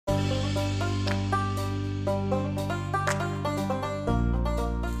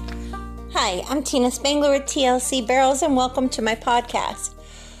Hi, I'm Tina Spangler with TLC Barrels, and welcome to my podcast.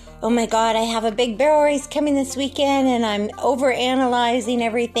 Oh my God, I have a big barrel race coming this weekend, and I'm overanalyzing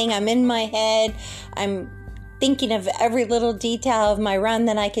everything. I'm in my head. I'm thinking of every little detail of my run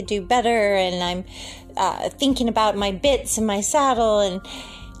that I could do better, and I'm thinking about my bits and my saddle. And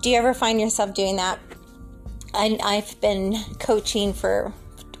do you ever find yourself doing that? I've been coaching for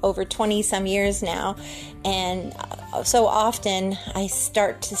over 20 some years now, and so often I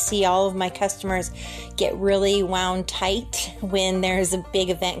start to see all of my customers get really wound tight when there's a big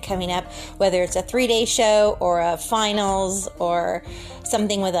event coming up, whether it's a 3-day show or a finals or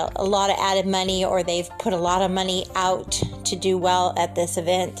something with a lot of added money, or they've put a lot of money out to do well at this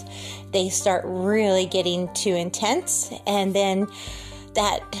event. They start really getting too intense, and then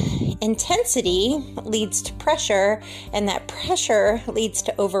that intensity leads to pressure, and that pressure leads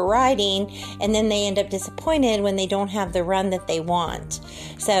to overriding, and then they end up disappointed when they don't have the run that they want.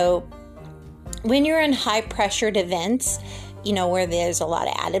 So when you're in high pressured events, where there's a lot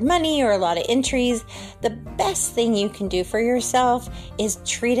of added money or a lot of entries, the best thing you can do for yourself is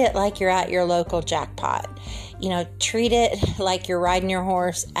treat it like you're at your local jackpot. Treat it like you're riding your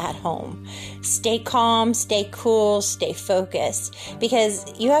horse at home. Stay calm, stay cool, stay focused.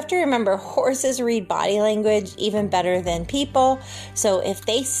 Because you have to remember, horses read body language even better than people. So if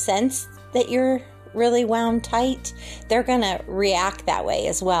they sense that you're really wound tight, they're going to react that way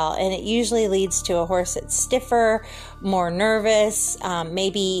as well. And it usually leads to a horse that's stiffer, more nervous,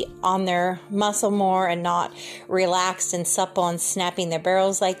 maybe on their muscle more and not relaxed and supple and snapping their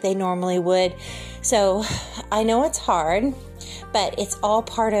barrels like they normally would. So I know it's hard, but it's all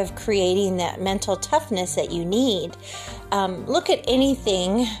part of creating that mental toughness that you need. Look at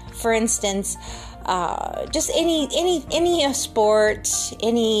anything, for instance, just any sport,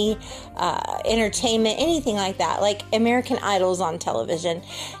 any entertainment, anything like that, like American Idols on television.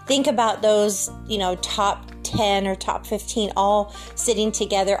 Think about those, top 10 or top 15 all sitting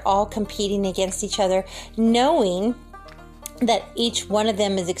together, all competing against each other, knowing that each one of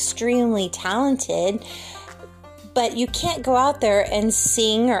them is extremely talented. But you can't go out there and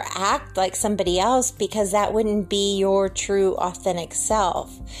sing or act like somebody else, because that wouldn't be your true, authentic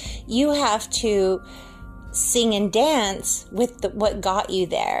self. You have to sing and dance with what got you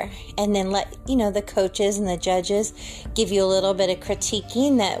there, and then let the coaches and the judges give you a little bit of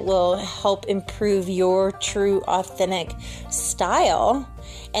critiquing that will help improve your true, authentic style.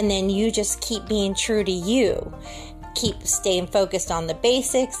 And then you just keep being true to you. Keep staying focused on the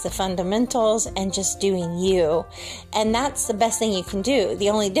basics, the fundamentals, and just doing you. And that's the best thing you can do. The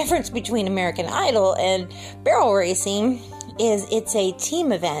only difference between American Idol and barrel racing is it's a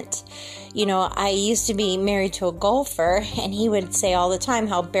team event. I used to be married to a golfer, and he would say all the time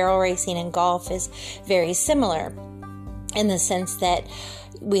how barrel racing and golf is very similar in the sense that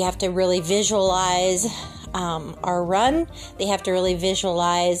we have to really visualize our run. They have to really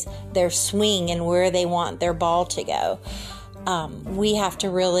visualize their swing and where they want their ball to go. We have to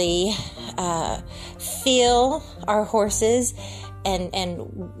really feel our horses and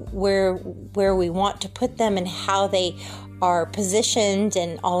where we want to put them and how they are positioned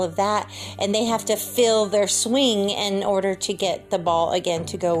and all of that. And they have to feel their swing in order to get the ball again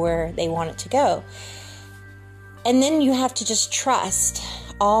to go where they want it to go. And then you have to just trust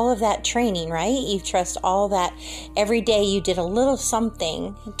all of that training, right? You trust all that. Every day you did a little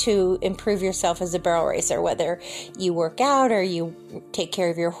something to improve yourself as a barrel racer, whether you work out or you take care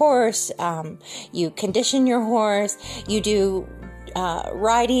of your horse, you condition your horse, you do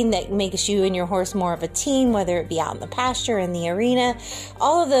riding that makes you and your horse more of a team, whether it be out in the pasture, in the arena.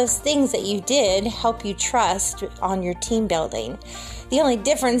 All of those things that you did help you trust on your team building. The only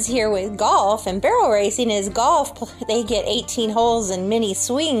difference here with golf and barrel racing is golf, they get 18 holes and many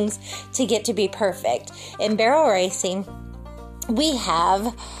swings to get to be perfect. In barrel racing, we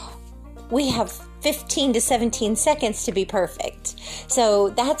have 15 to 17 seconds to be perfect. So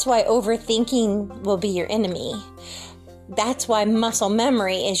that's why overthinking will be your enemy. That's why muscle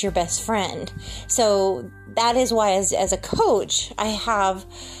memory is your best friend. So that is why as a coach, I have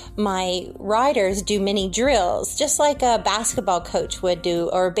my riders do mini drills, just like a basketball coach would do,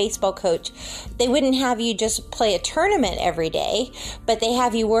 or a baseball coach. They wouldn't have you just play a tournament every day, but they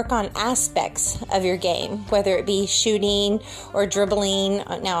have you work on aspects of your game, whether it be shooting or dribbling.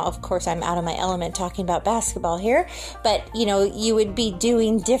 Now, of course, I'm out of my element talking about basketball here, but you would be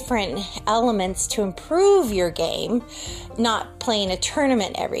doing different elements to improve your game, not playing a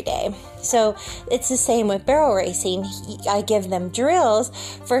tournament every day. So it's the same with barrel racing. I give them drills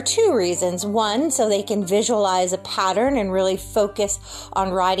for two reasons. One, so they can visualize a pattern and really focus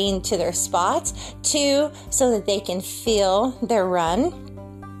on riding to their spots. Two, so that they can feel their run.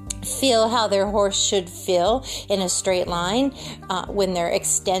 feel how their horse should feel in a straight line, when they're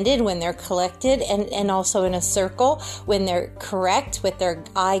extended, when they're collected, and also in a circle, when they're correct with their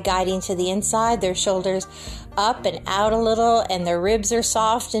eye guiding to the inside, their shoulders up and out a little, and their ribs are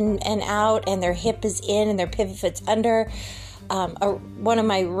soft and out, and their hip is in and their pivot foot's under. One of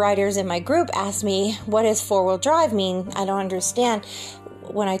my riders in my group asked me, what does four-wheel drive mean? I don't understand.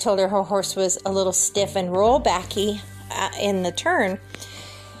 When I told her horse was a little stiff and rollbacky in the turn.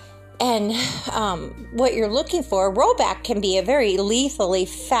 And what you're looking for, rollback can be a very lethally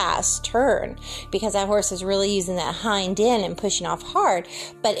fast turn because that horse is really using that hind end and pushing off hard.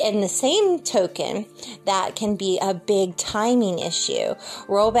 But in the same token, that can be a big timing issue.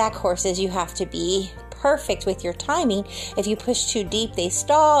 Rollback horses, you have to be perfect with your timing. If you push too deep, they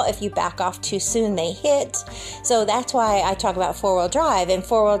stall. If you back off too soon, they hit. So that's why I talk about four-wheel drive. And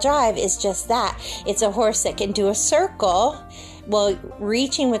four-wheel drive is just that. It's a horse that can do a circle while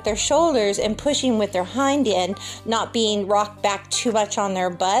reaching with their shoulders and pushing with their hind end, not being rocked back too much on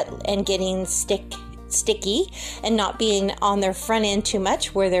their butt and getting sticky, and not being on their front end too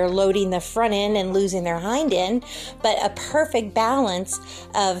much where they're loading the front end and losing their hind end, but a perfect balance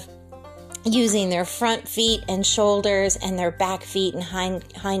of using their front feet and shoulders and their back feet and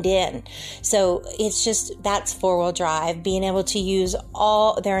hind end. So it's just, that's four-wheel drive, being able to use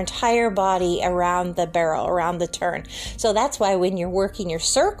all their entire body around the barrel, around the turn. So that's why when you're working your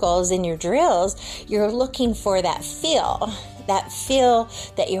circles and your drills, you're looking for that feel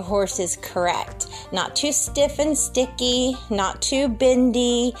that your horse is correct. Not too stiff and sticky, not too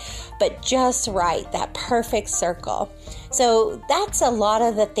bendy, but just right, that perfect circle. So that's a lot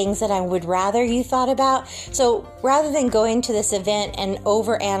of the things that I would rather you thought about. So rather than going to this event and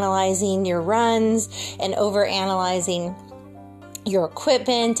overanalyzing your runs and overanalyzing your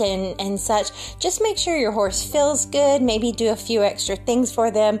equipment and such, just make sure your horse feels good. Maybe do a few extra things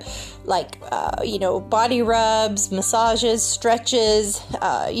for them, like body rubs, massages, stretches.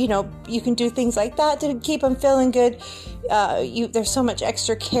 You can do things like that to keep them feeling good. There's so much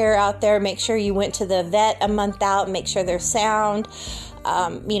extra care out there. Make sure you went to the vet a month out. Make sure they're sound.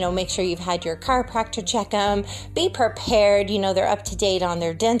 Make sure you've had your chiropractor check them. Be prepared. They're up to date on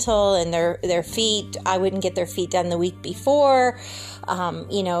their dental and their feet. I wouldn't get their feet done the week before,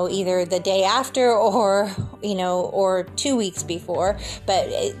 either the day after or 2 weeks before.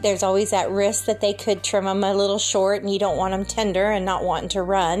 But there's always that risk that they could trim them a little short, and you don't want them tender and not wanting to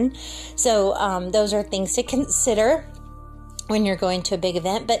run. So those are things to consider when you're going to a big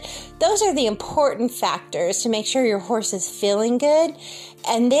event. But those are the important factors to make sure your horse is feeling good.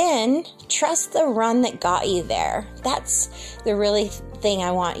 And then trust the run that got you there. That's the really thing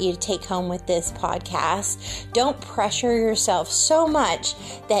I want you to take home with this podcast. Don't pressure yourself so much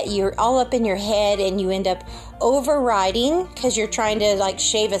that you're all up in your head and you end up overriding because you're trying to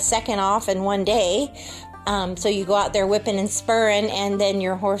shave a second off in one day. So you go out there whipping and spurring, and then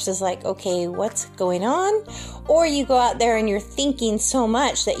your horse is like, okay, what's going on? Or you go out there and you're thinking so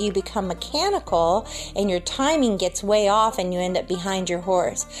much that you become mechanical and your timing gets way off and you end up behind your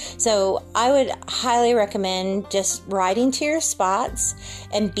horse. So I would highly recommend just riding to your spots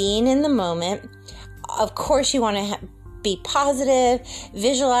and being in the moment. Of course, you want to be positive,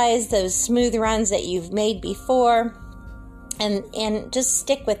 visualize those smooth runs that you've made before, and just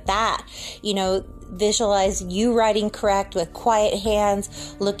stick with that. Visualize you riding correct with quiet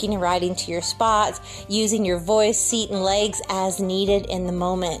hands, looking and riding to your spots, using your voice, seat, and legs as needed in the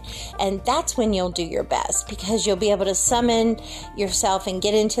moment. And that's when you'll do your best, because you'll be able to summon yourself and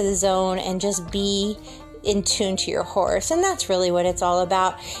get into the zone and just be in tune to your horse. And that's really what it's all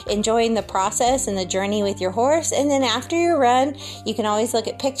about, enjoying the process and the journey with your horse. And then after your run, you can always look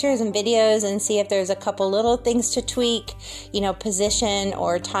at pictures and videos and see if there's a couple little things to tweak, position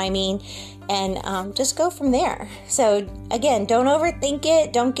or timing, and just go from there. So again, don't overthink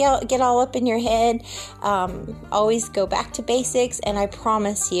it. Don't get all up in your head. Always go back to basics. And I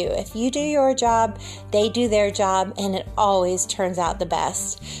promise you, if you do your job, they do their job, and it always turns out the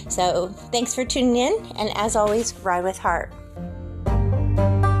best. So thanks for tuning in. And as always, ride with heart.